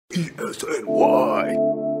ESNY.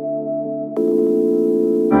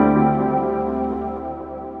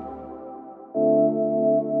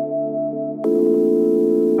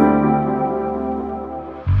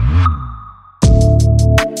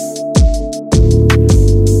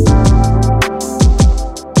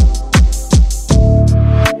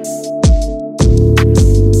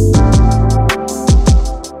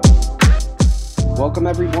 Welcome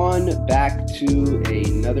everyone back to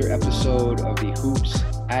another episode of the Hoops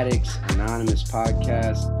Addicts Anonymous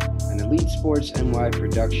podcast, an Elite Sports NY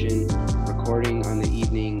production, recording on the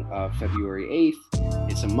evening of February 8th.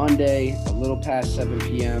 It's a Monday, a little past 7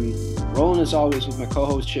 p.m. Rolling as always with my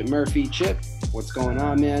co-host Chip Murphy. Chip, what's going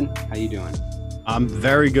on, man? How you doing? I'm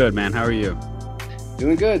very good, man. How are you?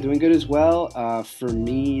 Doing good as well. For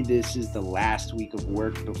me, this is the last week of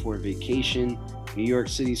work before vacation. New York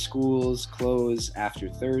City schools close after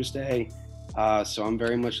Thursday, so I'm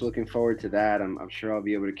very much looking forward to that. I'm sure I'll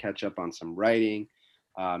be able to catch up on some writing,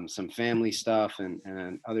 some family stuff,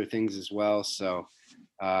 and other things as well. So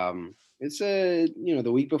it's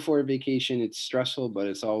the week before vacation, it's stressful, but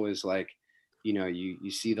it's always like,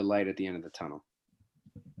 you see the light at the end of the tunnel.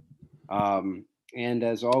 And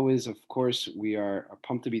as always, of course, we are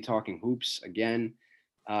pumped to be talking hoops again.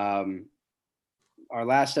 Our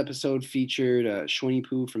last episode featured Shwinny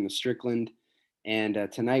Poo from the Strickland, and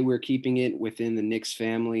tonight we're keeping it within the Knicks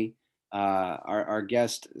family. Our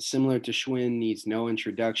guest, similar to Schwinn, needs no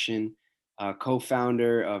introduction.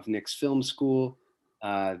 Co-founder of Knicks Film School,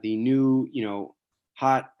 the new,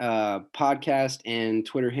 hot podcast and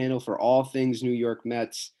Twitter handle for all things New York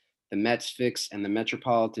Mets, the Mets Fix, and the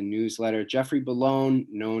Metropolitan Newsletter. Jeffrey Bellone,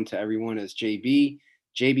 known to everyone as JB.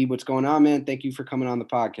 JB, what's going on, man? Thank you for coming on the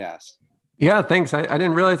podcast. Yeah, thanks. I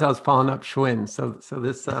didn't realize I was following up Schwinn, so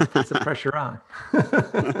this puts the pressure on.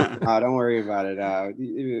 Don't worry about it.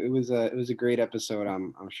 It was a great episode.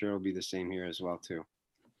 I'm sure it'll be the same here as well too.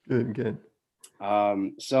 Good.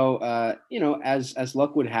 So as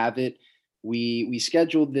luck would have it, we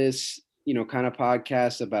scheduled this kind of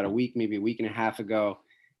podcast about a week, maybe a week and a half ago,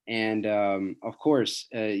 and of course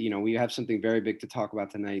we have something very big to talk about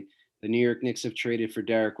tonight. The New York Knicks have traded for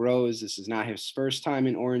Derrick Rose. This is not his first time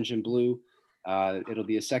in orange and blue. It'll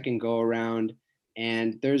be a second go around.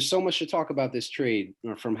 And there's so much to talk about this trade,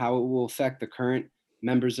 from how it will affect the current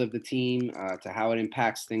members of the team to how it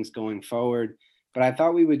impacts things going forward. But I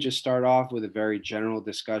thought we would just start off with a very general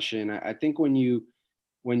discussion. I think when you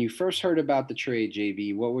first heard about the trade,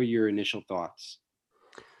 JB, what were your initial thoughts?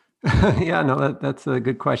 Yeah, no, that's a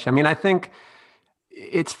good question. I mean, I think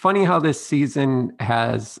it's funny how this season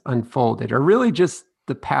has unfolded, or really just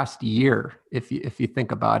the past year, if you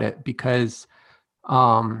think about it, because,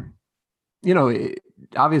 obviously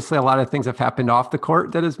a lot of things have happened off the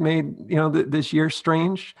court that has made, this year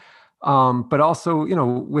strange. But also,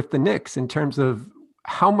 with the Knicks, in terms of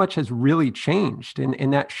how much has really changed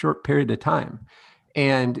in that short period of time.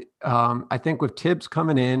 And I think with Tibbs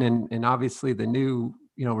coming in and obviously the new,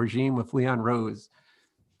 regime with Leon Rose,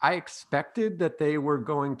 I expected that they were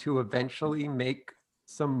going to eventually make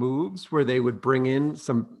some moves where they would bring in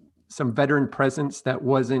some veteran presence that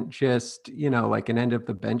wasn't just, like an end of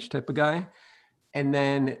the bench type of guy. And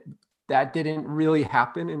then that didn't really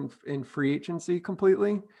happen in free agency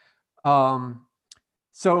completely.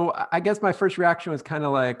 So I guess my first reaction was kind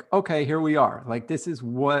of like, okay, here we are. Like, this is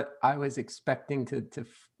what I was expecting to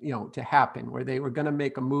happen, where they were going to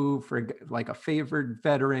make a move for like a favored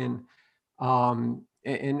veteran. And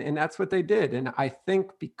that's what they did. And I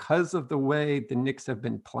think because of the way the Knicks have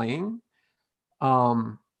been playing,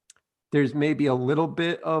 there's maybe a little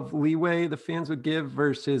bit of leeway the fans would give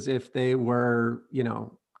versus if they were,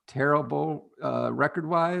 terrible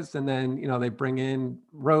record-wise, and then, they bring in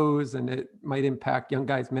Rose and it might impact young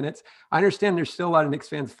guys' minutes. I understand there's still a lot of Knicks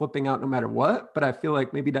fans flipping out no matter what, but I feel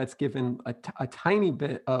like maybe that's given a tiny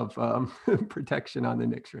bit of protection on the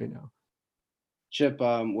Knicks right now. Chip,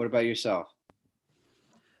 what about yourself?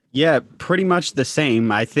 Yeah, pretty much the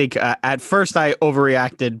same. I think at first I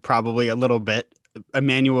overreacted probably a little bit.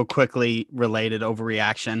 Emmanuel quickly related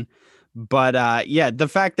overreaction. But the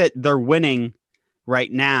fact that they're winning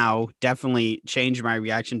right now definitely changed my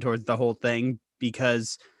reaction towards the whole thing,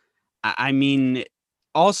 because I mean,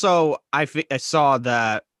 also I saw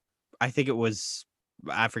that, I think it was,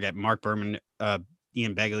 I forget, Mark Berman,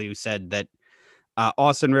 Ian Begley, who said that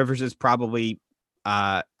Austin Rivers is probably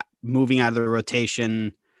moving out of the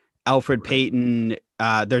rotation. Elfrid Payton,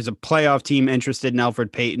 there's a playoff team interested in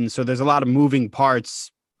Elfrid Payton. So there's a lot of moving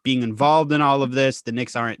parts being involved in all of this. The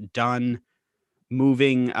Knicks aren't done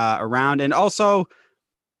moving around. And also,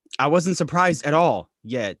 I wasn't surprised at all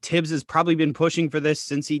yeah, Tibbs has probably been pushing for this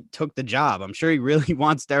since he took the job. I'm sure he really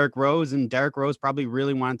wants Derrick Rose, and Derrick Rose probably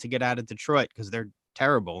really wanted to get out of Detroit because they're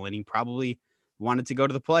terrible, and he probably wanted to go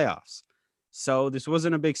to the playoffs. So this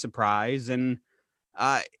wasn't a big surprise, and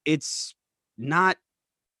it's not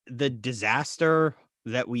the disaster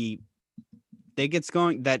that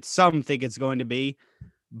some think it's going to be,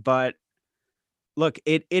 but look,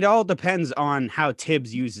 it all depends on how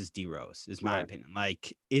Tibbs uses D Rose, is my opinion.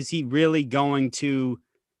 Like, is he really going to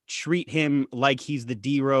treat him like he's the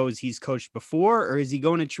D Rose he's coached before, or is he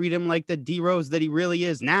going to treat him like the D Rose that he really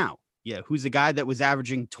is now? Yeah, who's a guy that was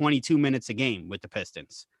averaging 22 minutes a game with the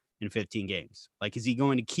Pistons in 15 games? Like, is he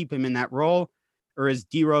going to keep him in that role, or is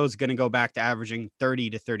D Rose going to go back to averaging 30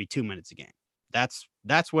 to 32 minutes a game? That's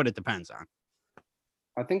what it depends on.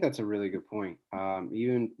 I think that's a really good point.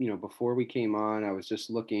 Even, before we came on, I was just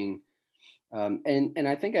looking, and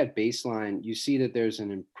I think at baseline, you see that there's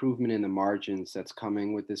an improvement in the margins that's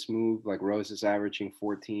coming with this move. Like Rose is averaging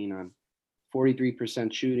 14 on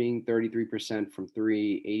 43% shooting, 33% from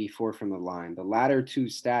three, 84 from the line. The latter two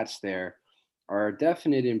stats there are a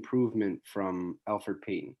definite improvement from Elfrid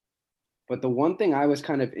Payton. But the one thing I was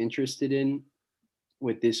kind of interested in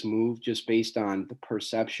with this move, just based on the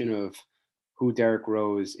perception of who Derrick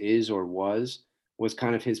Rose is or was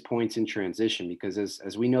kind of his points in transition. Because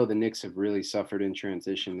as we know, the Knicks have really suffered in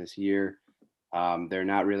transition this year. They're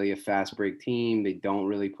not really a fast break team. They don't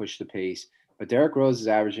really push the pace. But Derrick Rose is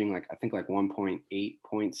averaging like 1.8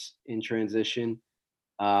 points in transition.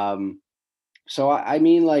 So I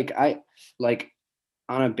mean, like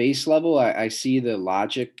on a base level, I see the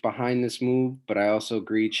logic behind this move, but I also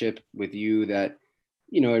agree, Chip, with you that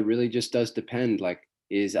it really just does depend. Like,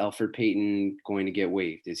 is Elfrid Payton going to get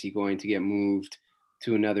waived? Is he going to get moved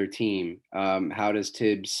to another team? How does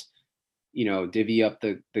Tibbs, divvy up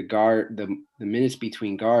the minutes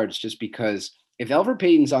between guards? Just because if Elfrid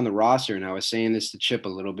Payton's on the roster, and I was saying this to Chip a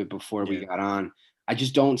little bit before we got on, I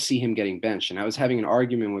just don't see him getting benched. And I was having an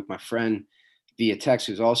argument with my friend via text,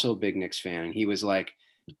 who's also a big Knicks fan, and he was like,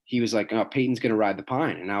 oh, Peyton's going to ride the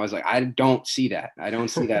pine. And I was like, I don't see that. I don't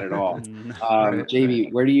see that at all.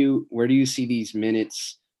 JB, where do you see these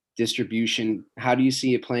minutes distribution? How do you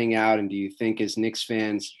see it playing out? And do you think as Knicks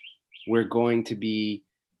fans, we're going to be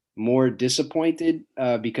more disappointed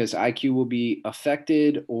because IQ will be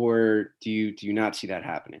affected, or do you not see that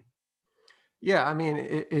happening? Yeah, I mean,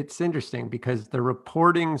 it's interesting because the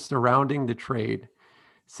reporting surrounding the trade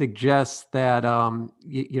suggests that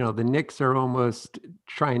the Knicks are almost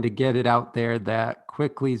trying to get it out there that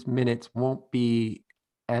Quickley's minutes won't be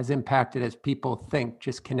as impacted as people think,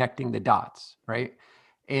 just connecting the dots, right?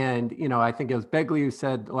 And I think it was Begley who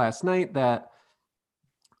said last night that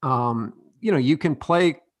you can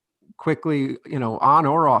play Quickley, on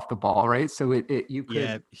or off the ball, right? So you could.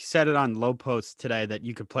 Yeah, he said it on Low Post today that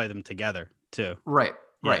you could play them together too. Right.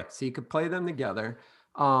 So you could play them together.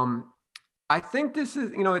 I think this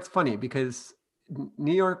is, it's funny because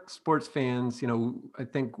New York sports fans, I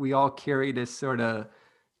think we all carry this sort of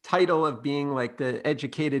title of being like the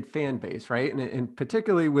educated fan base, right? And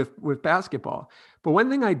particularly with basketball. But one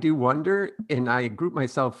thing I do wonder, and I group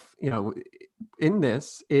myself, in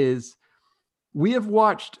this, is we have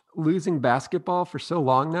watched losing basketball for so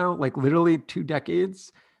long now, like literally 2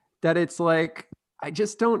 decades, that it's like, I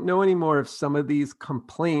just don't know anymore if some of these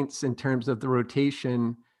complaints in terms of the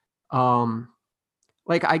rotation,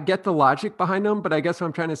 like I get the logic behind them, but I guess what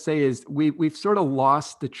I'm trying to say is we've sort of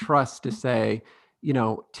lost the trust to say,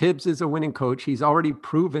 Tibbs is a winning coach. He's already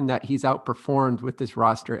proven that he's outperformed with this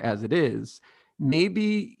roster as it is.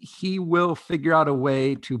 Maybe he will figure out a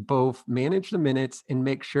way to both manage the minutes and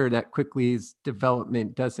make sure that Quickley's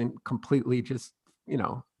development doesn't completely just,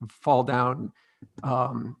 fall down,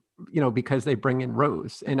 because they bring in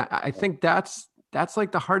Rose. And I think that's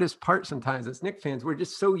like the hardest part sometimes as Knicks fans. We're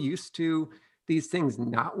just so used to these things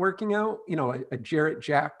not working out, a Jarrett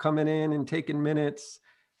Jack coming in and taking minutes,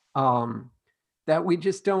 that we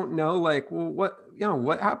just don't know, like, well,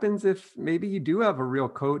 what happens if maybe you do have a real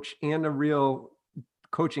coach and a real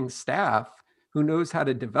coaching staff who knows how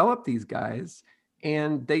to develop these guys,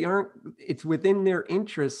 and it's within their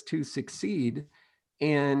interest to succeed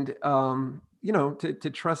and, to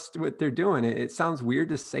trust what they're doing. It sounds weird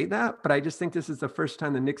to say that, but I just think this is the first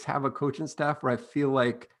time the Knicks have a coaching staff where I feel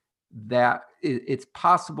like that it's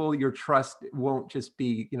possible your trust won't just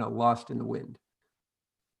be, lost in the wind.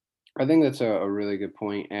 I think that's a really good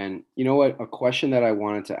point. And you know what? A question that I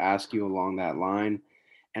wanted to ask you along that line,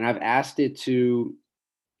 and I've asked it to,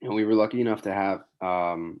 we were lucky enough to have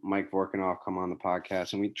Mike Vorkunov come on the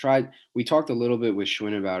podcast, and we talked a little bit with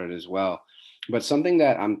Schwinn about it as well. But something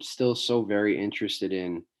that I'm still so very interested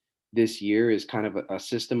in this year is kind of a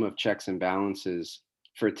system of checks and balances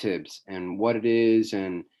for Tibbs and what it is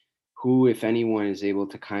and who, if anyone, is able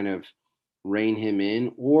to kind of rein him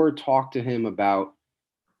in or talk to him about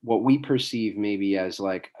what we perceive maybe as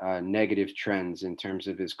like negative trends in terms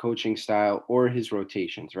of his coaching style or his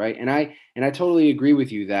rotations, right? And I totally agree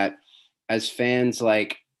with you that as fans,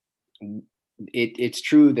 like it's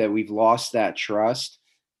true that we've lost that trust.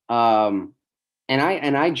 Um, and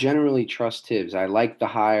I generally trust Tibbs. I like the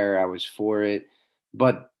hire. I was for it,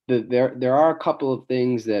 but there are a couple of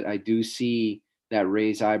things that I do see that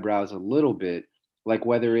raise eyebrows a little bit. Like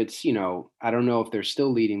whether it's, I don't know if they're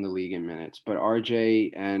still leading the league in minutes, but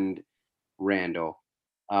RJ and Randall.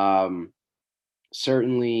 Um,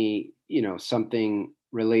 Certainly, something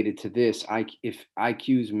related to this. If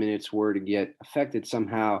IQ's minutes were to get affected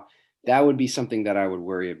somehow, that would be something that I would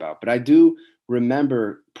worry about. But I do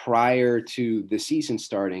remember prior to the season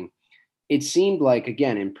starting, it seemed like,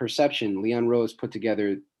 again, in perception, Leon Rose put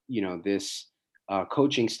together, this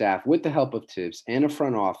coaching staff with the help of Tibbs and a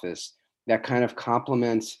front office that kind of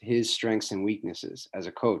complements his strengths and weaknesses as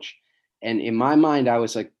a coach. And in my mind, I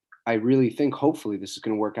was like, I really think hopefully this is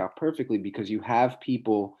going to work out perfectly because you have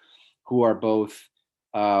people who are both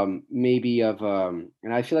maybe and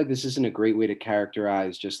I feel like this isn't a great way to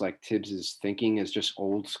characterize just like Tibbs's thinking as just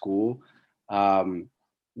old school. Um,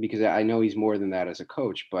 because I know he's more than that as a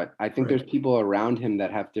coach, but I think there's people around him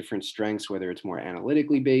that have different strengths, whether it's more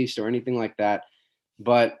analytically based or anything like that.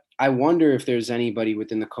 But I wonder if there's anybody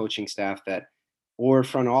within the coaching staff that or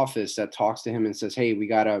front office that talks to him and says, hey, we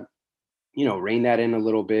got to, rein that in a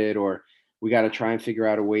little bit, or we got to try and figure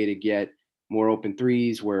out a way to get more open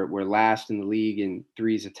threes. We're last in the league in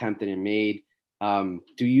threes attempted and made.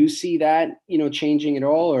 Do you see that, changing at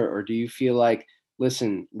all? Or do you feel like,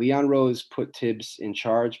 listen, Leon Rose put Tibbs in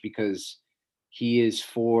charge because he is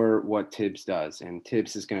for what Tibbs does and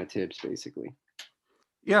Tibbs is going to Tibbs basically?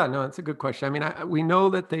 Yeah, no, it's a good question. I mean, we know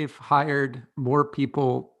that they've hired more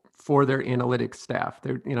people for their analytics staff.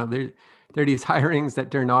 They're these hirings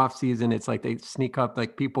that during off season, it's like they sneak up,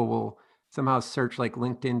 like people will somehow search like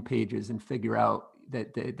LinkedIn pages and figure out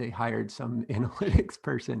that they hired some analytics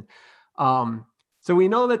person. So we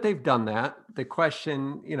know that they've done that. The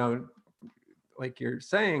question, like you're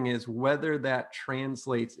saying, is whether that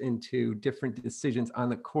translates into different decisions on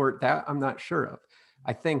the court. That I'm not sure of.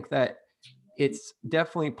 I think that it's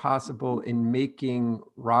definitely possible in making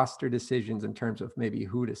roster decisions in terms of maybe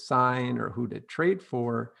who to sign or who to trade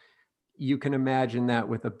for. You can imagine that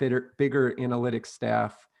with a bigger analytics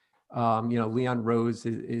staff, Leon Rose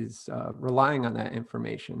is relying on that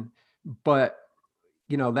information. But,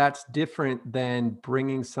 that's different than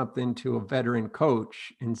bringing something to a veteran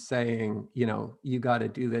coach and saying, you got to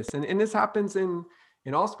do this. And this happens in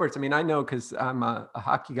all sports. I mean, I know because I'm a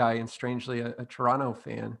hockey guy and strangely a Toronto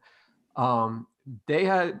fan. They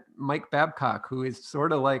had Mike Babcock, who is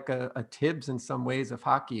sort of like a Tibbs in some ways of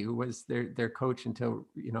hockey, who was their coach until,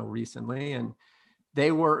 recently. And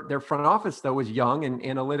their front office though was young and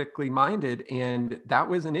analytically minded. And that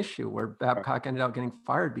was an issue where Babcock ended up getting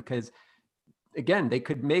fired because, again, they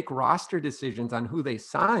could make roster decisions on who they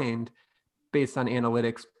signed based on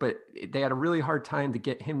analytics, but they had a really hard time to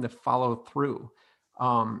get him to follow through.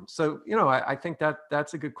 I think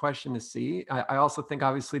that's a good question to see. I also think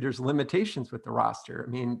obviously there's limitations with the roster. I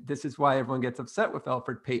mean, this is why everyone gets upset with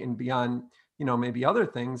Elfrid Payton beyond, maybe other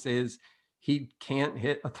things, is he can't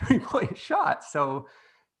hit a 3-point shot. So,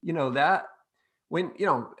 that when,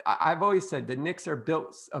 I've always said the Knicks are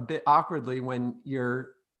built a bit awkwardly when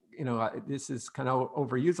you're, this is kind of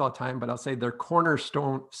overused all the time, but I'll say their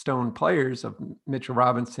cornerstone players of Mitchell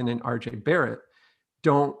Robinson and RJ Barrett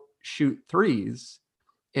don't shoot threes.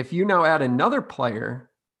 If you now add another player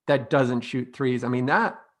that doesn't shoot threes, I mean,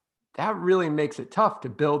 that really makes it tough to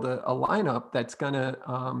build a lineup that's going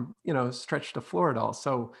to, stretch the floor at all.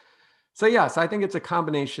 So yes, I think it's a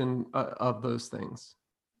combination of those things.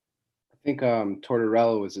 I think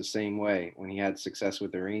Tortorella was the same way when he had success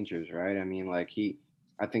with the Rangers, right? I mean,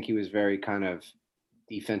 I think he was very kind of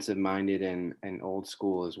defensive minded and old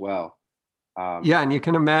school as well. Yeah, and you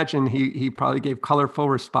can imagine he probably gave colorful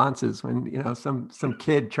responses when some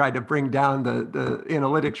kid tried to bring down the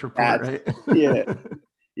analytics report, right?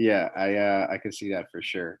 Yeah, I could see that for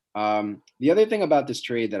sure. The other thing about this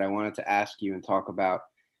trade that I wanted to ask you and talk about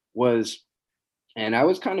was, and I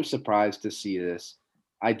was kind of surprised to see this.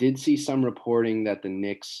 I did see some reporting that the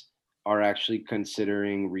Knicks are actually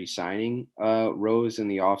considering re-signing Rose in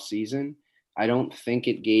the offseason. I don't think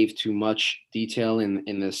it gave too much detail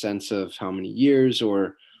in the sense of how many years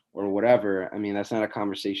or whatever. I mean, that's not a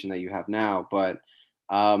conversation that you have now, but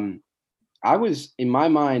I was, in my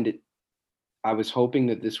mind, I was hoping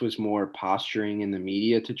that this was more posturing in the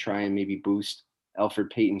media to try and maybe boost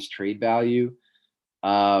Elfrid Payton's trade value.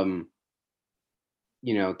 Um,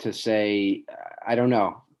 to say, I don't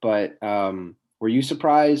know, but were you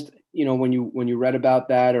surprised, when you read about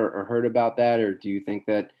that or heard about that, or do you think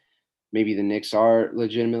that maybe the Knicks are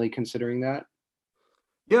legitimately considering that?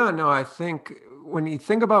 Yeah, no, I think when you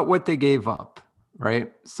think about what they gave up,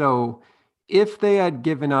 right? So if they had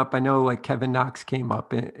given up, I know like Kevin Knox came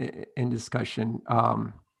up in discussion.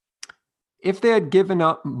 If they had given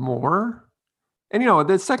up more, and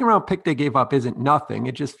the second round pick they gave up isn't nothing.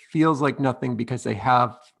 It just feels like nothing because they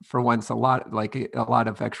have, for once, a lot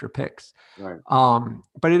of extra picks. Right.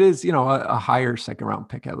 But it is, a higher second round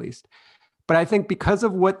pick at least. But I think because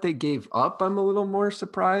of what they gave up, I'm a little more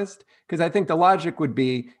surprised, because I think the logic would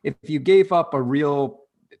be if you gave up a real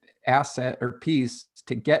asset or piece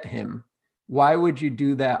to get him, why would you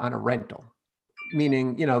do that on a rental?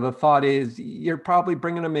 Meaning, the thought is you're probably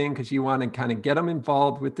bringing them in because you want to kind of get them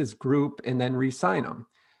involved with this group and then re-sign them.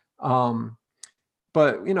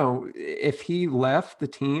 But, if he left the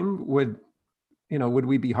team, would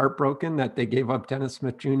we be heartbroken that they gave up Dennis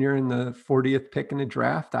Smith Jr. in the 40th pick in the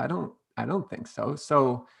draft? I don't think so.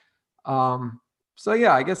 So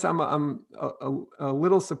yeah, I guess I'm a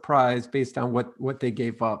little surprised based on what they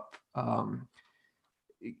gave up. And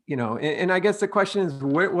I guess the question is,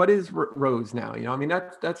 what is Rose now? I mean,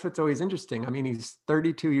 that's what's always interesting. I mean, he's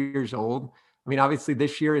 32 years old. I mean, obviously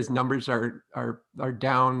this year his numbers are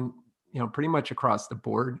down, pretty much across the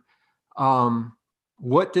board.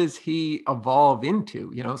 What does he evolve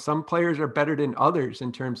into? Some players are better than others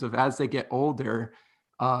in terms of, as they get older,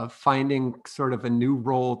 finding sort of a new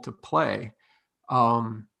role to play.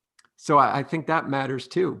 So I think that matters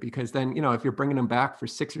too, because then, if you're bringing him back for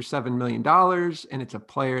 $6 or $7 million and it's a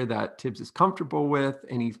player that Tibbs is comfortable with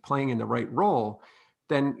and he's playing in the right role,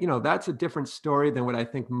 then, that's a different story than what I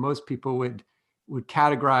think most people would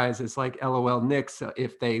categorize as like LOL Knicks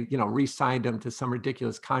if they, re-signed him to some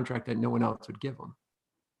ridiculous contract that no one else would give him.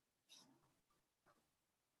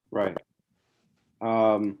 Right.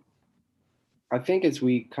 I think as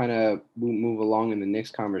we kind of move along in the Knicks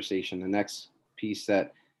conversation, the next piece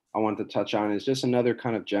that I want to touch on is just another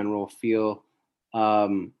kind of general feel.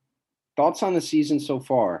 Thoughts on the season so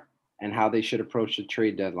far and how they should approach the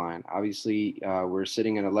trade deadline. Obviously, we're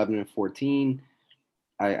sitting at 11-14.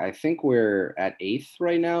 I think we're at 8th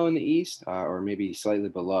right now in the East, or maybe slightly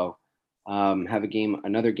below. Have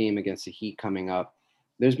another game against the Heat coming up.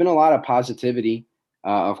 There's been a lot of positivity.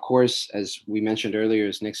 Of course, as we mentioned earlier,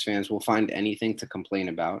 as Knicks fans, we'll find anything to complain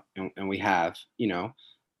about, and we have,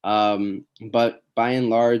 but by and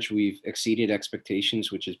large, we've exceeded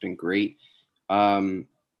expectations, which has been great.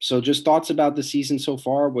 So just thoughts about the season so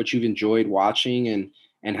far, what you've enjoyed watching,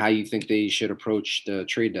 and how you think they should approach the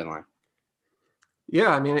trade deadline.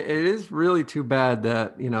 Yeah, I mean, it is really too bad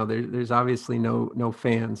that, there's obviously no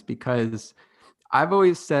fans, because I've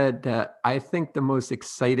always said that I think the most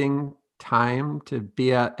exciting time to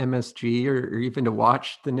be at MSG or even to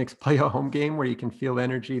watch the Knicks play a home game where you can feel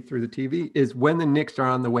energy through the TV is when the Knicks are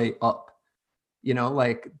on the way up.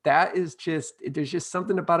 Like that is there's just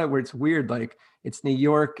something about it where it's weird. Like it's New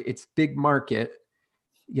York, it's big market,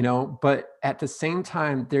 but at the same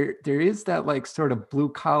time, there is that like sort of blue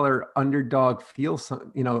collar underdog feel,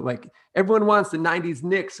 like everyone wants the 90s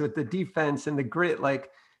Knicks with the defense and the grit.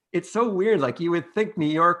 Like it's so weird. Like you would think New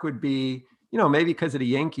York would be, maybe because of the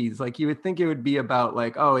Yankees, like you would think it would be about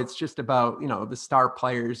like, oh, it's just about, the star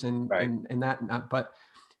players and, right. and that, not, but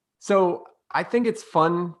so I think it's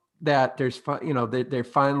fun that there's fun, they're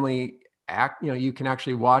finally you can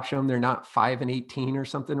actually watch them. They're not 5-18 or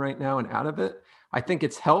something right now and out of it. I think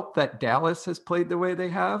it's helped that Dallas has played the way they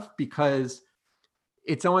have, because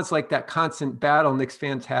it's almost like that constant battle Knicks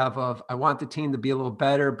fans have of, I want the team to be a little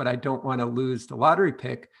better, but I don't want to lose the lottery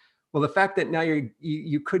pick. Well, the fact that now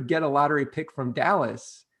you could get a lottery pick from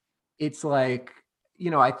Dallas, it's like,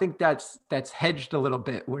 I think that's hedged a little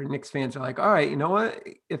bit, where Knicks fans are like, all right, you know what?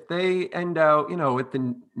 If they end out, with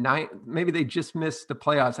the 9, maybe they just missed the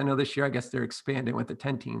playoffs. I know this year, I guess they're expanding with the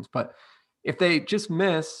 10 teams, but if they just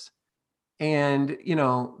miss and,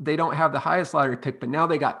 they don't have the highest lottery pick, but now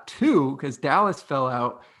they got 2 because Dallas fell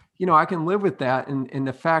out, I can live with that. And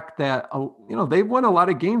the fact that, they've won a lot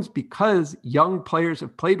of games because young players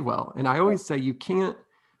have played well. And I always say you can't,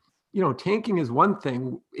 tanking is one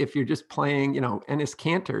thing if you're just playing, Enes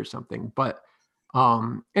Kanter or something. But,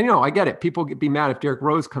 and, I get it. People get be mad if Derrick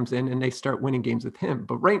Rose comes in and they start winning games with him.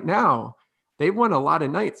 But right now, they've won a lot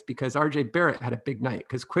of nights because RJ Barrett had a big night,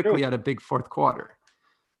 because Quickly had a big fourth quarter.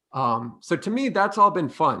 So to me, that's all been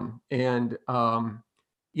fun. And,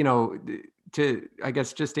 to, I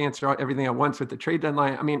guess, just answer everything at once with the trade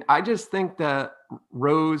deadline. I mean, I just think that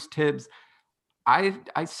Rose, Tibbs, I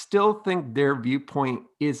still think their viewpoint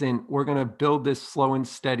isn't we're going to build this slow and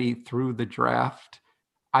steady through the draft.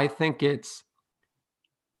 I think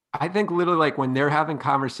literally like when they're having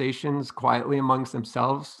conversations quietly amongst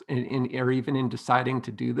themselves or even in deciding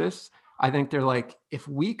to do this, I think they're like, if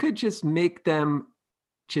we could just make them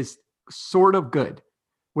just sort of good,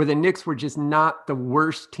 where the Knicks were just not the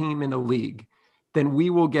worst team in the league, then we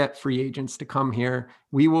will get free agents to come here.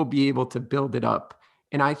 We will be able to build it up.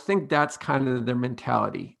 And I think that's kind of their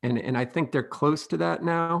mentality. And I think they're close to that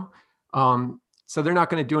now. So they're not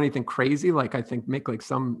going to do anything crazy, like I think make like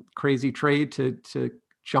some crazy trade to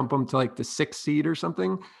jump them to like the 6th seed or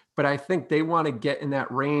something. But I think they want to get in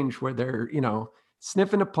that range where they're,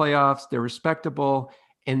 sniffing the playoffs, they're respectable,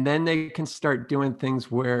 and then they can start doing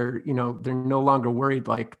things where, they're no longer worried,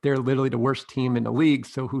 like they're literally the worst team in the league.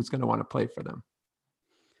 So who's going to want to play for them?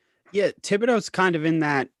 Yeah. Thibodeau's kind of in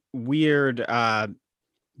that weird,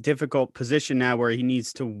 difficult position now where he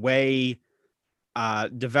needs to weigh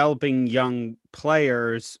developing young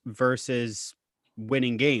players versus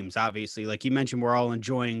winning games. Obviously, like you mentioned, we're all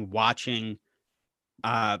enjoying watching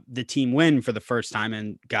the team win for the first time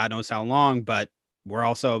in God knows how long, but we're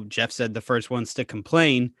also, Jeff said, the first ones to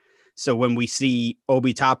complain. So when we see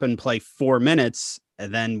Obi Toppin play 4 minutes,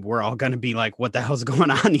 and then we're all going to be like, what the hell's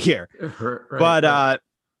going on here? Right, but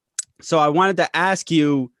so I wanted to ask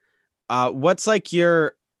you, what's like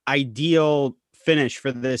your ideal finish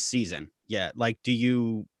for this season? Yeah. Like, do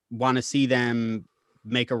you want to see them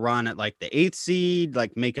make a run at like the 8th seed,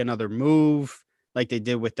 like make another move like they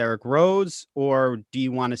did with Derrick Rose? Or do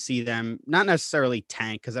you want to see them not necessarily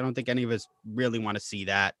tank? Cause I don't think any of us really want to see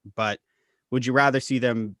that, but would you rather see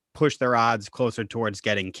them push their odds closer towards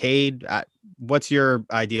getting Cade? What's your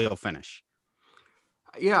ideal finish?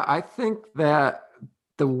 Yeah, I think that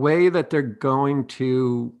the way that they're going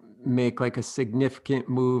to make like a significant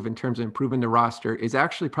move in terms of improving the roster is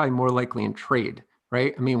actually probably more likely in trade,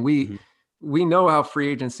 right? I mean, we know how free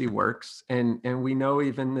agency works, and we know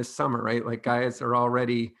even this summer, right? Like guys are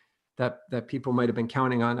already that people might have been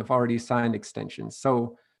counting on have already signed extensions.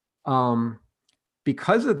 So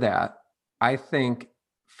because of that, I think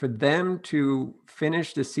for them to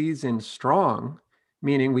finish the season strong,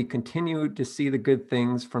 meaning we continue to see the good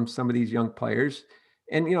things from some of these young players.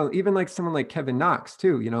 And, even like someone like Kevin Knox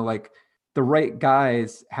too, like the right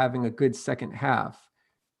guys having a good second half,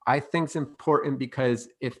 I think it's important because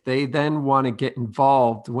if they then want to get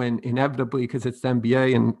involved when inevitably, because it's the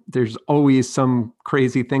NBA and there's always some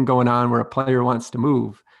crazy thing going on where a player wants to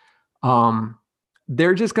move,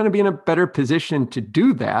 they're just going to be in a better position to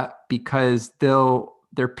do that because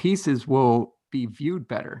their pieces will be viewed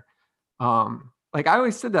better. Like I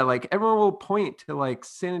always said that, like everyone will point to like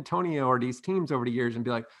San Antonio or these teams over the years and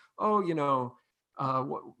be like, oh,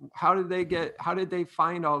 how did they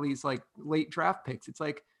find all these like late draft picks? It's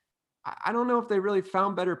like, I don't know if they really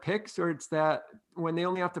found better picks, or it's that when they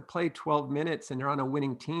only have to play 12 minutes and they're on a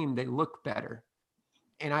winning team, they look better.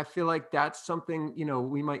 And I feel like that's something,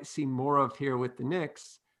 we might see more of here with the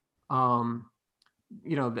Knicks, that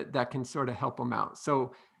can sort of help them out.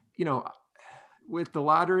 So, with the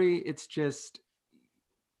lottery, it's just,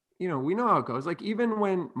 we know how it goes. Like even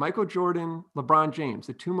when Michael Jordan, LeBron James,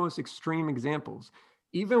 the two most extreme examples,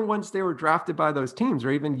 even once they were drafted by those teams,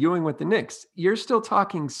 or even Ewing with the Knicks, you're still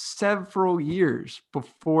talking several years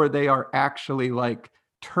before they are actually like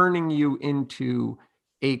turning you into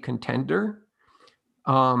a contender.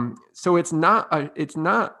 So it's not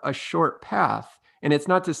a short path. And it's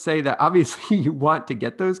not to say that obviously you want to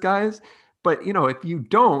get those guys, but if you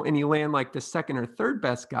don't and you land like the second or third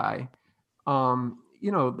best guy,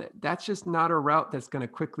 that's just not a route that's going to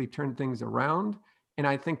quickly turn things around. And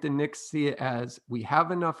I think the Knicks see it as we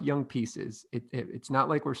have enough young pieces. It's not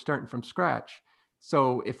like we're starting from scratch.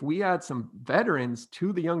 So if we add some veterans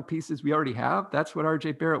to the young pieces we already have, that's what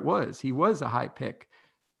RJ Barrett was. He was a high pick.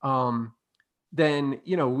 Then,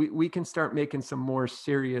 we can start making some more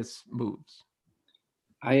serious moves.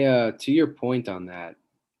 To your point on that,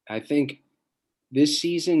 I think this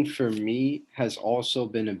season for me has also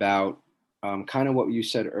been about kind of what you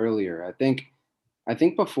said earlier. I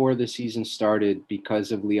think before the season started,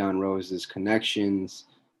 because of Leon Rose's connections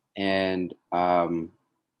and how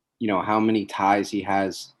many ties he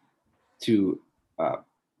has to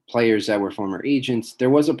players that were former agents, there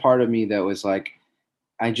was a part of me that was like,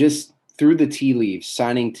 I just through the tea leaves,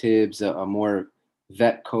 signing Tibbs, a more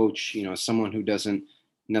vet coach, someone who doesn't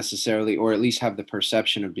necessarily, or at least have the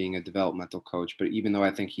perception of being a developmental coach. But even though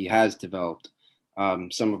I think he has developed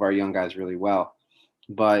some of our young guys really well,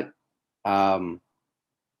 but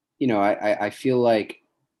I feel like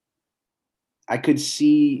I could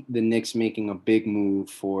see the Knicks making a big move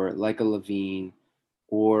for like a Levine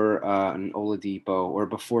or an Oladipo, or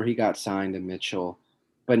before he got signed to Mitchell.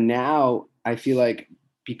 But now I feel like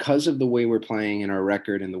because of the way we're playing and our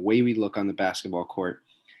record and the way we look on the basketball court,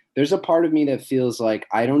 there's a part of me that feels like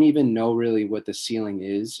I don't even know really what the ceiling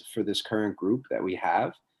is for this current group that we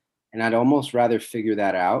have. And I'd almost rather figure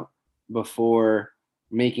that out before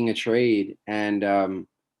making a trade. And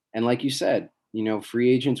like you said, free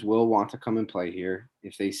agents will want to come and play here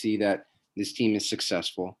if they see that this team is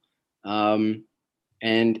successful. Um,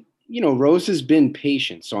 and Rose has been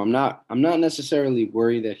patient, so I'm not necessarily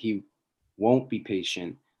worried that he won't be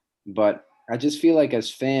patient, but I just feel like as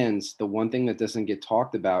fans, the one thing that doesn't get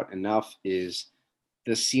talked about enough is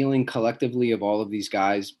the ceiling collectively of all of these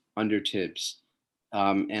guys under Tibbs.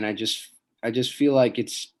 And I just feel like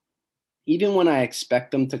it's, even when I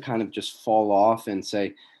expect them to kind of just fall off and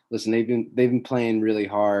say, listen, they've been playing really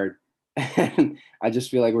hard, and I just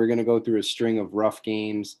feel like we're going to go through a string of rough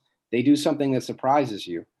games. They do something that surprises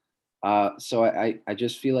you. So I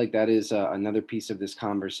just feel like that is another piece of this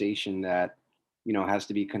conversation that has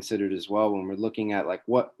to be considered as well when we're looking at like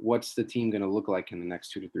what's the team going to look like in the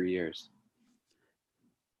next 2 to 3 years.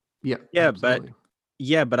 Yeah, Yeah, absolutely.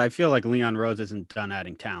 but I feel like Leon Rose isn't done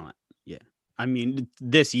adding talent. Yeah. I mean,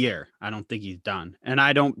 this year, I don't think he's done. And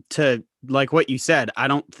I don't, to like what you said, I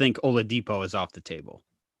don't think Oladipo is off the table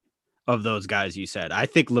of those guys you said. I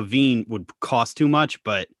think Levine would cost too much,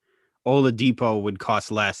 but Oladipo would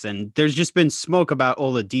cost less. And there's just been smoke about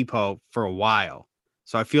Oladipo for a while.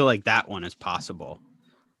 So I feel like that one is possible.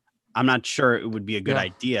 I'm not sure it would be a good Yeah.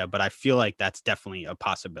 idea, but I feel like that's definitely a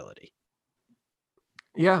possibility.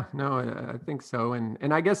 Yeah, no, I think so.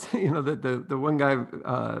 And I guess, the one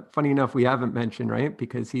guy, funny enough, we haven't mentioned, right?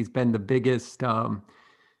 Because he's been the biggest, probably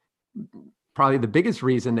the biggest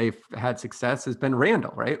reason they've had success has been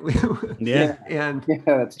Randall, right? Yeah. And Yeah,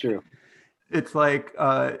 that's true. it's like,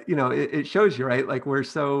 it shows you, right? Like we're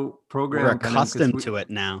so We're programmed kind of accustomed to it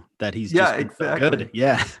now that he's yeah, just been so good. exactly.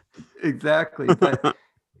 Yeah. Exactly. But,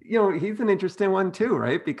 he's an interesting one too,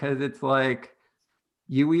 right? Because it's like,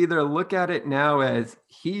 you either look at it now as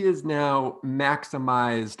he is now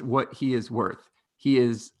maximized what he is worth. He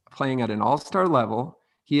is playing at an all-star level.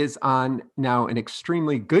 He is on now an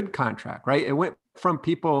extremely good contract, right? It went from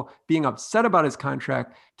people being upset about his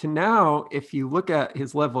contract to now, if you look at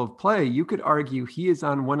his level of play, you could argue he is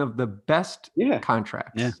on one of the best Yeah.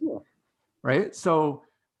 contracts, Yeah. right? So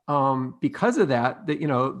because of that,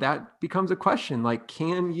 that becomes a question, like,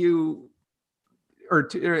 can you, or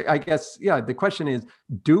I guess, yeah, the question is,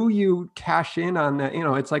 do you cash in on that?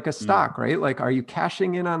 It's like a stock, right? Like, are you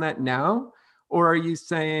cashing in on that now? Or are you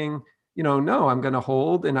saying, no, I'm going to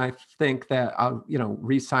hold. And I think that I'll,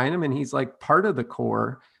 re-sign him. And he's like part of the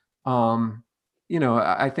core.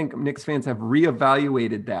 I think Knicks fans have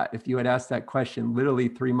reevaluated that. If you had asked that question literally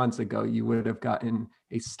 3 months ago, you would have gotten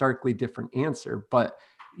a starkly different answer. But,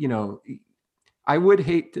 I would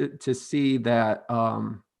hate to see that,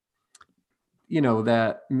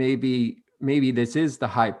 that maybe this is the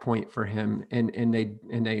high point for him, and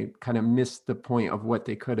they kind of missed the point of what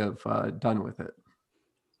they could have done with it.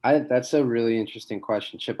 That's a really interesting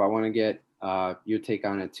question, Chip. I want to get your take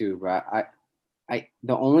on it too. But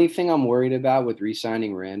the only thing I'm worried about with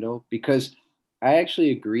re-signing Randall, because I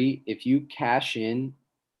actually agree, if you cash in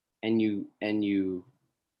and you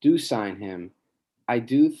do sign him, I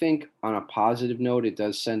do think on a positive note, it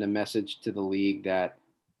does send a message to the league that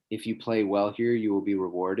if you play well here, you will be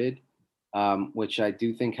rewarded, which I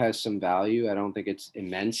do think has some value. I don't think it's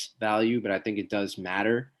immense value, but I think it does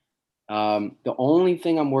matter. The only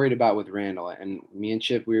thing I'm worried about with Randall, and me and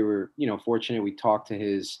Chip, we were, fortunate. We talked to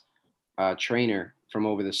his trainer from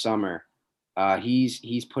over the summer.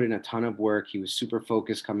 He's put in a ton of work. He was super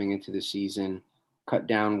focused coming into the season, cut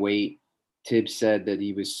down weight. Tibbs said that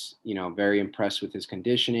he was, very impressed with his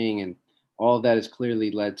conditioning, and all of that has clearly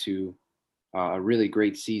led to a really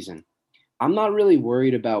great season. I'm not really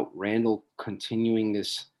worried about Randall continuing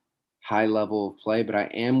this high level of play, but I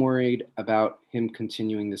am worried about him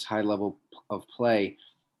continuing this high level of play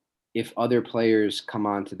if other players come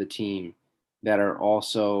onto the team that are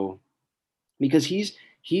also, because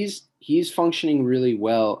he's functioning really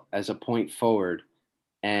well as a point forward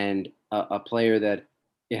and a player that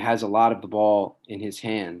it has a lot of the ball in his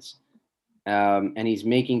hands, and he's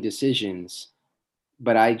making decisions.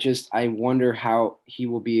 But I wonder how he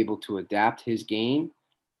will be able to adapt his game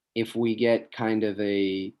if we get kind of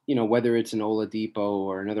a, whether it's an Oladipo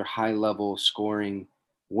or another high level scoring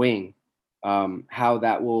wing, how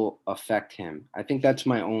that will affect him. I think that's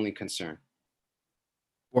my only concern.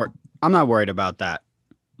 Or I'm not worried about that.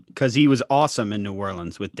 because he was awesome in New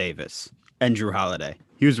Orleans with Davis and Drew Holiday.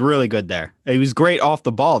 He was really good there. He was great off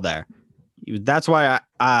the ball there. That's why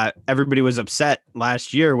everybody was upset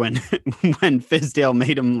last year when when Fizdale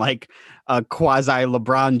made him like a quasi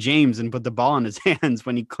LeBron James and put the ball in his hands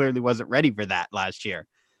when he clearly wasn't ready for that last year.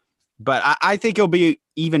 But I think he'll be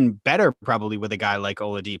even better probably with a guy like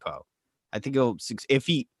Oladipo. I think if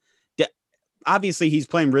he obviously he's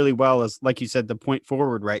playing really well as, like you said, the point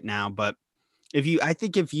forward right now. But if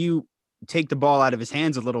you take the ball out of his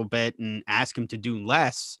hands a little bit and ask him to do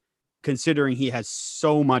less, considering he has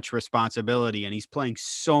so much responsibility and he's playing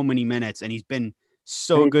so many minutes and he's been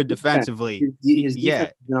so good defensively. His defense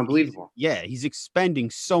has been unbelievable. He's expending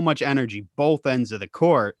so much energy, both ends of the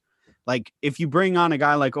court. Like if you bring on a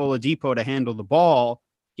guy like Oladipo to handle the ball,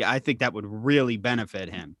 I think that would really benefit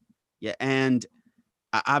him. Yeah. And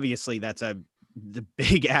obviously that's the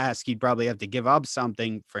big ask. He'd probably have to give up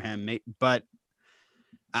something for him, but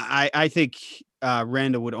I think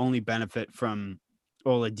Randall would only benefit from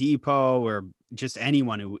Oladipo or just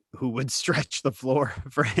anyone who would stretch the floor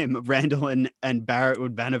for him. Randall and Barrett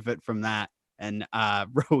would benefit from that. And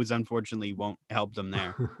Rose, unfortunately, won't help them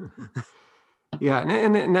there. Yeah,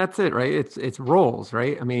 and that's it, right? It's roles,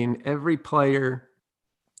 right? I mean, every player,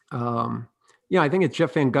 I think it's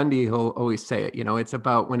Jeff Van Gundy who'll always say it. It's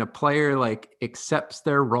about when a player like accepts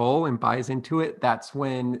their role and buys into it. That's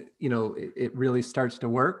when it really starts to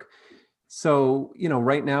work. So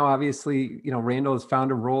right now, obviously, Randall has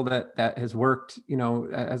found a role that has worked.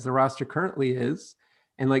 As the roster currently is,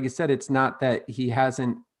 and like you said, it's not that he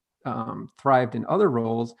hasn't thrived in other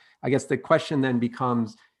roles. I guess the question then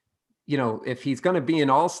becomes, if he's going to be an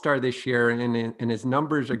all-star this year and his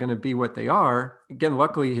numbers are going to be what they are, again,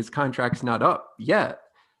 luckily his contract's not up yet.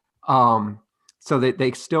 So that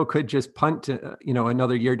they still could just punt to,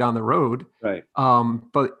 another year down the road. Right.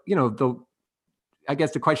 But I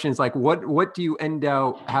guess the question is like, what do you end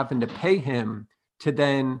out having to pay him to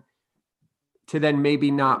then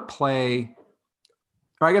maybe not play?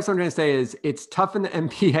 Or I guess what I'm trying to say is it's tough in the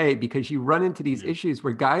NBA because you run into these issues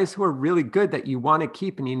where guys who are really good that you want to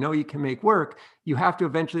keep and you can make work, you have to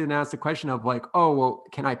eventually then ask the question of like, oh, well,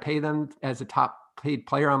 can I pay them as a top paid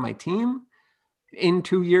player on my team in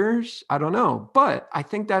 2 years? I don't know. But I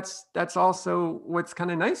think that's also what's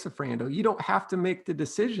kind of nice of Randall. You don't have to make the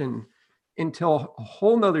decision until a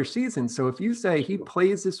whole nother season. So if you say he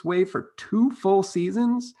plays this way for 2 full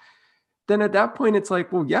seasons, then at that point, it's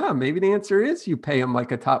like, well, yeah, maybe the answer is you pay him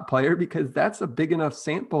like a top player because that's a big enough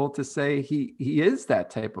sample to say he is that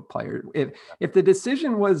type of player. If the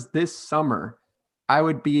decision was this summer, I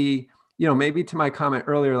would be, maybe to my comment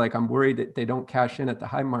earlier, like I'm worried that they don't cash in at the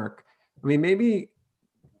high mark. I mean, maybe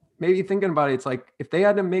thinking about it, it's like if they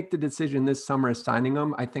had to make the decision this summer of signing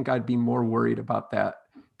him, I think I'd be more worried about that.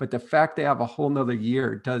 But the fact they have a whole nother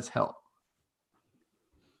year does help.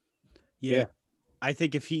 Yeah. I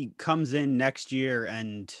think if he comes in next year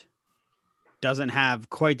and doesn't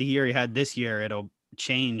have quite the year he had this year, it'll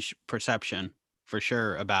change perception for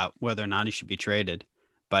sure about whether or not he should be traded.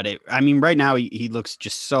 But right now he looks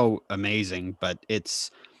just so amazing, but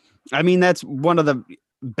that's one of the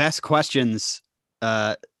best questions.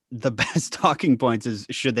 The best talking points is,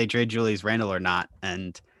 should they trade Julius Randle or not?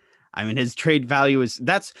 And his trade value is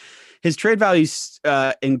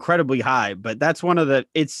incredibly high, but that's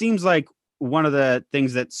it seems like one of the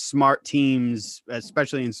things that smart teams,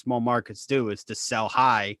 especially in small markets, do is to sell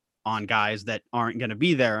high on guys that aren't going to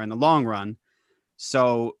be there in the long run.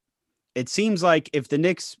 So it seems like if the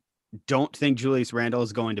Knicks don't think Julius Randle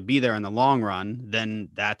is going to be there in the long run, then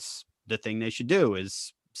that's the thing they should do,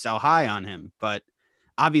 is sell high on him. But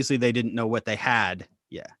obviously they didn't know what they had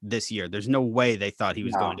this year. There's no way they thought he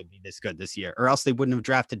was going to be this good this year, or else they wouldn't have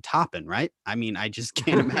drafted Toppin, right? I just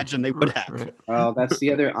can't imagine they would have. Well, that's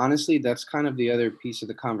honestly, that's kind of the other piece of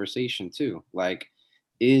the conversation too. Like,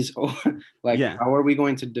 how are we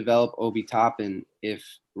going to develop Obi Toppin if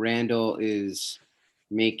Randall is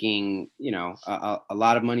making, a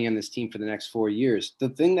lot of money on this team for the next 4 years? The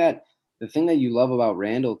thing that you love about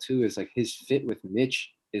Randall too is like his fit with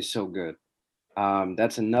Mitch is so good.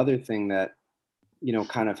 That's another thing that,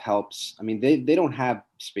 kind of helps. They don't have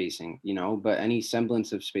spacing, but any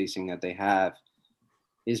semblance of spacing that they have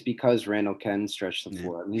is because Randall can stretch the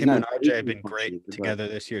floor. Him and RJ have been great together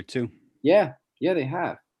this year too. Yeah, they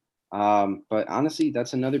have. But honestly,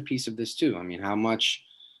 that's another piece of this too. How much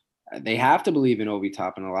they have to believe in Obi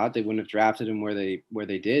Toppin a lot. They wouldn't have drafted him where they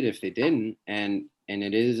did if they didn't. And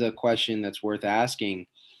it is a question that's worth asking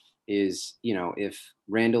is, if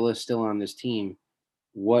Randall is still on this team,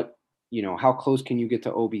 how close can you get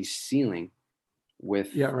to Obi's ceiling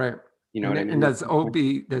with You know And, what I mean?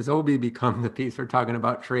 and does Obi become the piece we're talking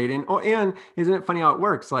about trading? Oh, and isn't it funny how it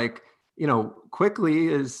works? Like, quickly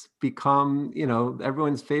has become,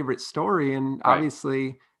 everyone's favorite story. And Right.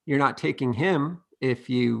 obviously you're not taking him if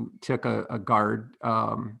you took a guard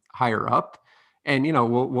higher up. And,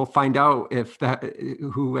 we'll find out if that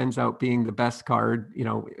who ends up being the best guard,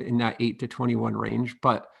 in that 8 to 21 range,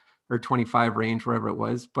 or 25 range, wherever it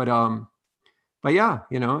was. But yeah,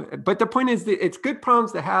 but the point is that it's good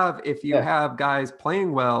problems to have if you Yeah. have guys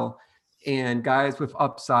playing well and guys with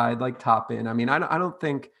upside like Toppin. I mean, I don't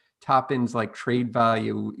think Toppin's like trade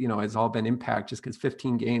value, has all been impact just because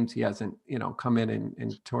 15 games he hasn't, come in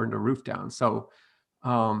and torn the roof down. So,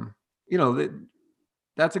 um,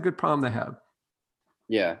 that's a good problem to have.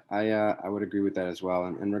 Yeah, I would agree with that as well.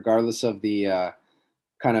 And regardless of the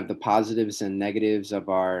kind of the positives and negatives of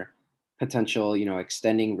our potential,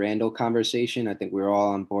 extending Randall conversation, I think we're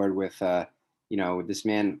all on board with, this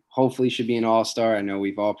man hopefully should be an all-star. I know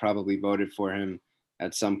we've all probably voted for him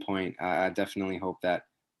at some point. I definitely hope that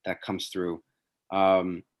that comes through.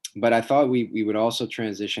 But I thought we would also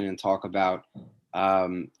transition and talk about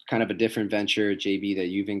kind of a different venture, JB, that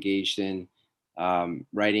you've engaged in,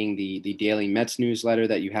 writing the daily Mets newsletter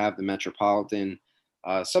that you have, the Metropolitan.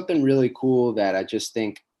 Something really cool that I just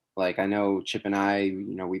think, like, I know Chip and I,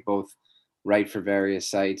 we both write for various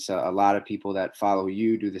sites. A lot of people that follow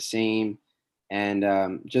you do the same. And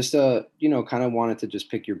just, kind of wanted to just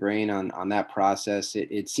pick your brain on that process.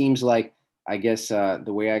 It seems like, I guess, the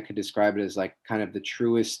way I could describe it is like kind of the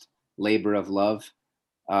truest labor of love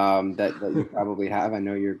that you probably have. I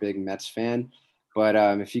know you're a big Mets fan, but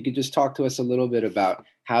if you could just talk to us a little bit about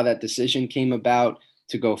how that decision came about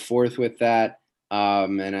to go forth with that, I'll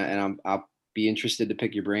be interested to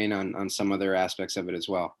pick your brain on some other aspects of it as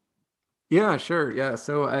well. Yeah, sure. Yeah.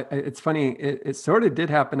 So it's funny. It sort of did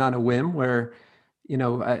happen on a whim where,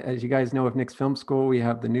 as you guys know, of Nick's Film School, we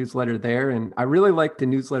have the newsletter there, and I really like the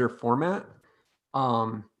newsletter format.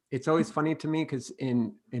 It's always funny to me because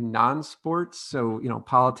in non-sports, so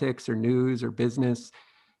politics or news or business,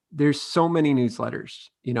 there's so many newsletters.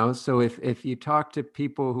 So if you talk to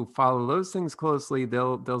people who follow those things closely,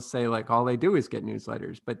 they'll say like all they do is get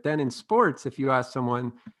newsletters. But then in sports, if you ask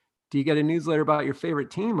someone, do you get a newsletter about your favorite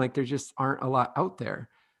team? Like there just aren't a lot out there.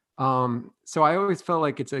 So I always felt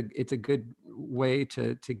like it's a good way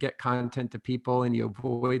to get content to people, and you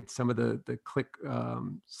avoid some of the click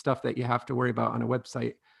stuff that you have to worry about on a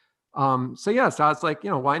website. So I was like,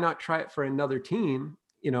 why not try it for another team?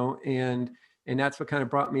 And that's what kind of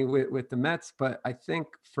brought me with the Mets. But I think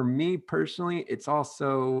for me personally, it's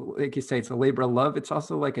also, like you say, it's a labor of love. It's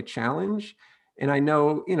also like a challenge. And I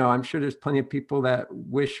know, I'm sure there's plenty of people that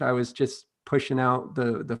wish I was just pushing out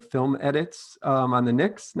the film edits on the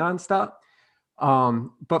Knicks nonstop.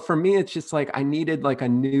 But for me, it's just like I needed like a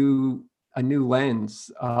new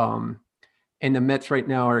lens. And the Mets right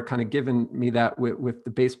now are kind of giving me that with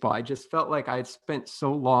the baseball. I just felt like I had spent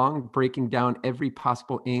so long breaking down every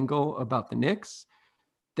possible angle about the Knicks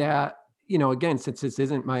that, again, since this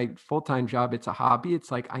isn't my full-time job, it's a hobby.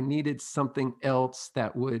 It's like I needed something else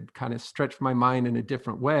that would kind of stretch my mind in a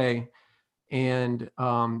different way. And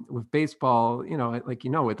with baseball, like,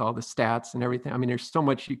 with all the stats and everything, I mean, there's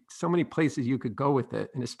so many places you could go with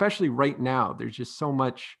it. And especially right now, there's just so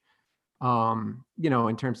much,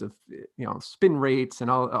 in terms of, spin rates and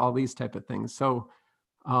all these type of things. So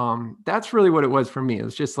that's really what it was for me. It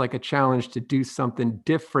was just like a challenge to do something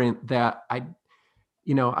different that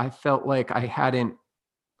I felt like I hadn't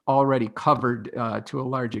already covered to a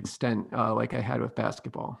large extent, like I had with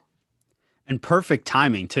basketball. And perfect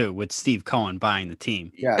timing too, with Steve Cohen buying the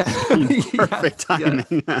team. Yeah. Perfect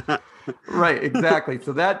timing. Yes. Right, exactly.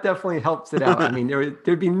 So that definitely helps it out. I mean,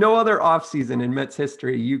 there'd be no other offseason in Mets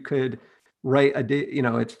history you could write a day.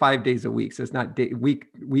 It's 5 days a week, so it's not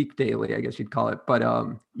week daily, I guess you'd call it. But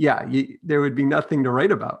there would be nothing to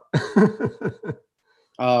write about.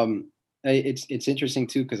 It's interesting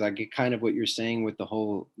too, because I get kind of what you're saying with the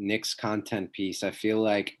whole Knicks content piece. I feel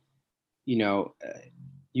like,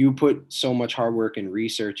 you put so much hard work and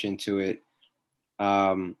research into it.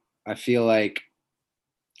 I feel like,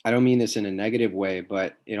 I don't mean this in a negative way,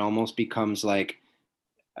 but it almost becomes like,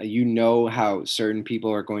 how certain people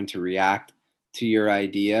are going to react to your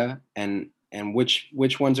idea, and which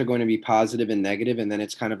ones are going to be positive and negative, and then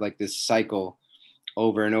it's kind of like this cycle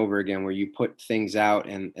over and over again where you put things out,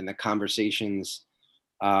 and the conversations,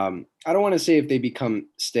 I don't want to say if they become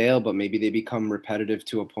stale, but maybe they become repetitive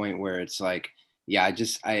to a point where it's like, yeah,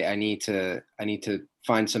 I need to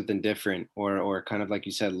find something different, or kind of like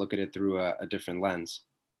you said, look at it through a different lens.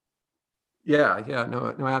 Yeah,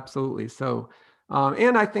 no, absolutely. So,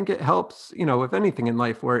 And I think it helps, with anything in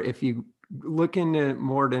life, where if you look into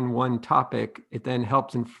more than one topic, it then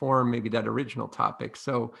helps inform maybe that original topic.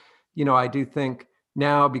 So, I do think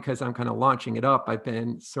now, because I'm kind of launching it up, I've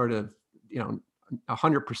been sort of,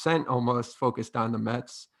 100% almost focused on the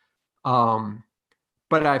Mets.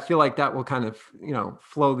 But I feel like that will kind of,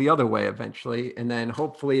 flow the other way eventually. And then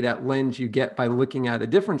hopefully that lens you get by looking at a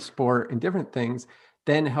different sport and different things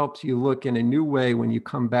then helps you look in a new way when you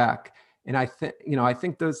come back. And I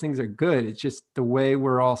think those things are good. It's just the way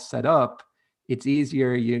we're all set up. It's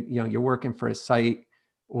easier. You're working for a site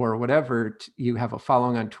or whatever. You have a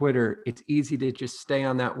following on Twitter. It's easy to just stay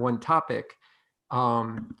on that one topic.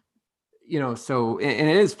 So, and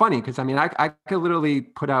it is funny because I could literally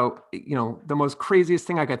put out, the most craziest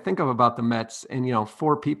thing I could think of about the Mets, and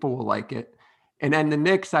 4 people will like it. And then the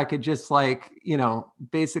Knicks, I could just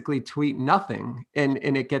basically tweet nothing, and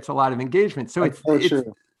it gets a lot of engagement. So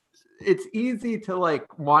it's easy to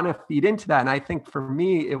want to feed into that. And I think for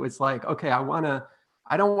me, it was okay,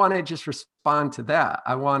 I don't want to just respond to that.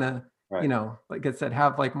 I want to, like I said,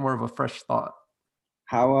 have more of a fresh thought.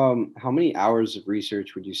 How many hours of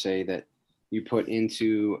research would you say that you put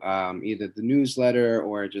into either the newsletter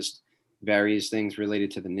or just various things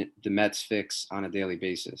related to the Mets fix on a daily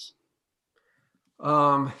basis?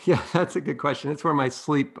 Yeah, that's a good question. It's where my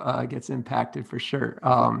sleep gets impacted for sure.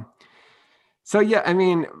 So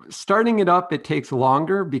yeah, starting it up, it takes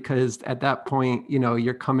longer because at that point,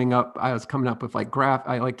 you're coming up. I was coming up with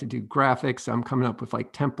I like to do graphics. So I'm coming up with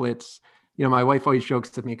templates. My wife always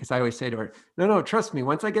jokes with me because I always say to her, no, trust me,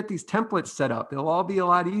 once I get these templates set up, it'll all be a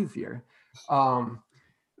lot easier.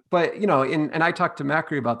 But and I talked to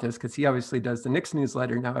Macri about this because he obviously does the Knicks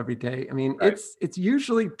newsletter now every day. Right. It's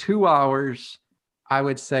usually 2 hours, I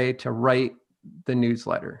would say, to write the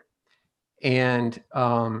newsletter. And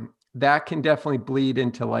that can definitely bleed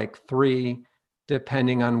into 3,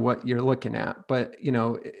 depending on what you're looking at. But,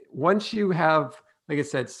 once you have, like I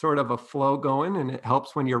said, sort of a flow going, and it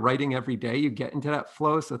helps when you're writing every day, you get into that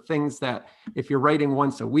flow. So things that if you're writing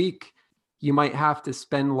once a week, you might have to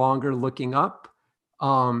spend longer looking up.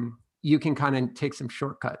 You can kind of take some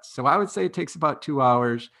shortcuts. So I would say it takes about 2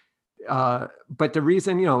 hours. But the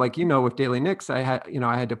reason, with Daily Knicks, I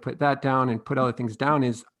had to put that down and put other things down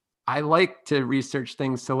is I like to research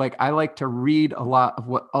things. So I like to read a lot of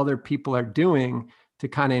what other people are doing to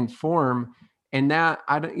kind of inform. And that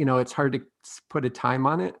it's hard to put a time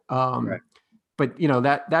on it. Right. But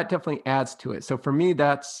that definitely adds to it. So for me,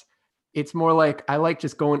 it's more I like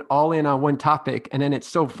just going all in on one topic. And then it's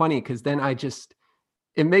so funny because then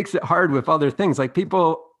it makes it hard with other things.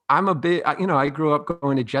 I'm a bit, I grew up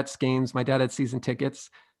going to Jets games. My dad had season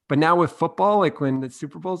tickets. But now with football, when the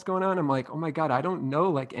Super Bowl is going on, I'm oh my God, I don't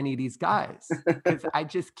know any of these guys because I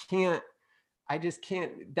just can't.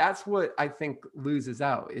 That's what I think loses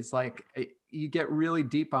out. Is you get really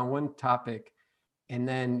deep on one topic and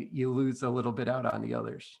then you lose a little bit out on the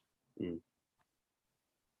others.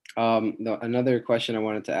 Another question I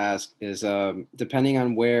wanted to ask is, depending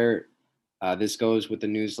on where this goes with the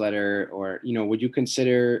newsletter, or, would you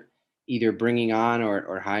consider either bringing on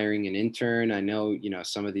or hiring an intern? I know,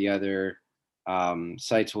 some of the other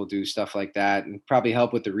sites will do stuff like that and probably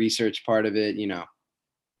help with the research part of it,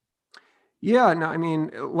 Yeah, no,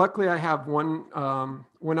 luckily I have one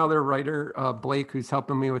other writer, Blake, who's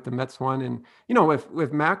helping me with the Mets one. And,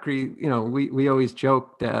 with Macri, we always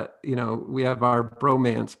joke that, we have our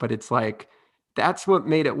bromance, but it's that's what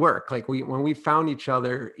made it work. When we found each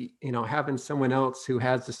other, having someone else who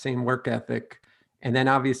has the same work ethic, and then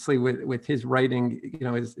obviously with his writing,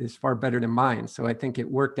 is far better than mine. So I think it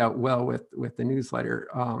worked out well with the newsletter,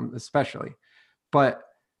 especially. But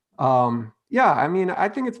yeah, I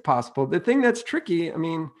think it's possible. The thing that's tricky,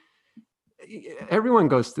 everyone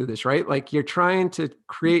goes through this, right? You're trying to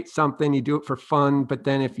create something, you do it for fun, but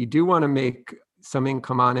then if you do want to make some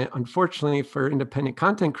income on it, unfortunately for independent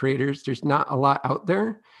content creators, there's not a lot out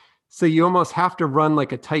there. So you almost have to run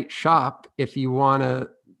a tight shop if you want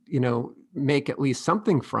to, make at least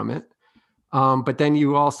something from it. But then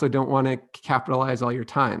you also don't want to capitalize all your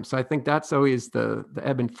time. So I think that's always the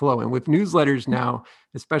ebb and flow. And with newsletters now,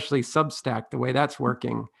 especially Substack, the way that's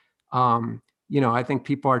working, I think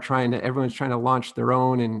everyone's trying to launch their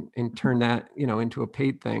own and turn that, into a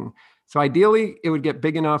paid thing. So ideally it would get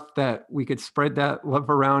big enough that we could spread that love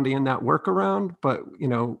around and that work around, but,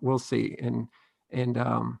 we'll see. And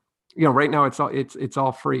right now it's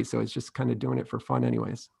all free. So it's just kind of doing it for fun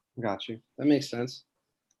anyways. Got you. That makes sense.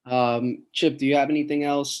 Chip, do you have anything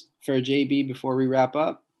else for JB before we wrap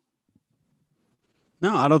up?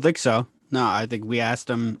 No, I don't think so. No, I think we asked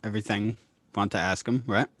him everything we want to ask him,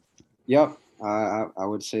 right? Yep. I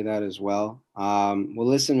would say that as well. Well,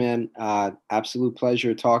 listen, man, absolute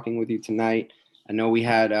pleasure talking with you tonight. I know we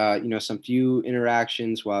had, some few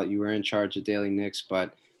interactions while you were in charge of Daily Knicks,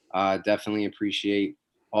 but definitely appreciate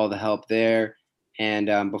all the help there.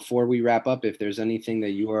 And before we wrap up, if there's anything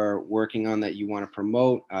that you are working on that you want to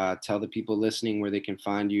promote, tell the people listening where they can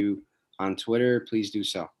find you on Twitter. Please do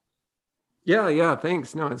so. Yeah,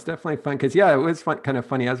 thanks. No, it's definitely fun because it was fun, kind of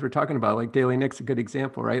funny as we're talking about like Daily Knicks, a good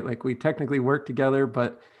example, right? Like we technically work together,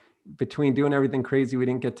 but between doing everything crazy, we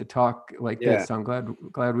didn't get to talk like this. So I'm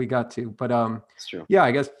glad we got to. But it's true. Yeah,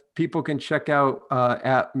 I guess people can check out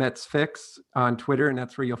at Mets Fix on Twitter, and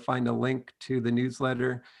that's where you'll find a link to the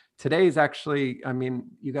newsletter. Today is actually, I mean,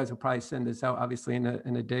 you guys will probably send this out obviously in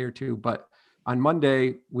a day or two, but on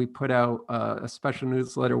Monday we put out a special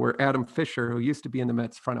newsletter where Adam Fisher, who used to be in the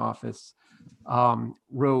Mets front office,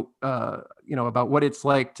 wrote about what it's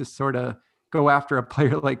like to sort of go after a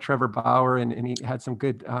player like Trevor Bauer, and he had some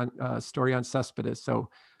good story on Cespedes. So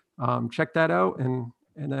check that out, and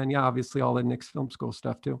then obviously all the Knicks Film School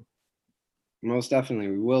stuff too. Most definitely,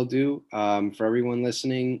 we will do. For everyone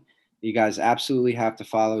listening, you guys absolutely have to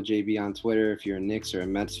follow JB on Twitter if you're a Knicks or a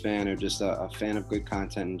Mets fan or just a fan of good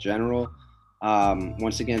content in general.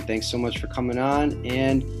 Once again, thanks so much for coming on,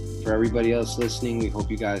 and for everybody else listening, we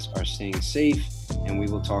hope you guys are staying safe, and we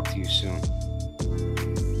will talk to you soon.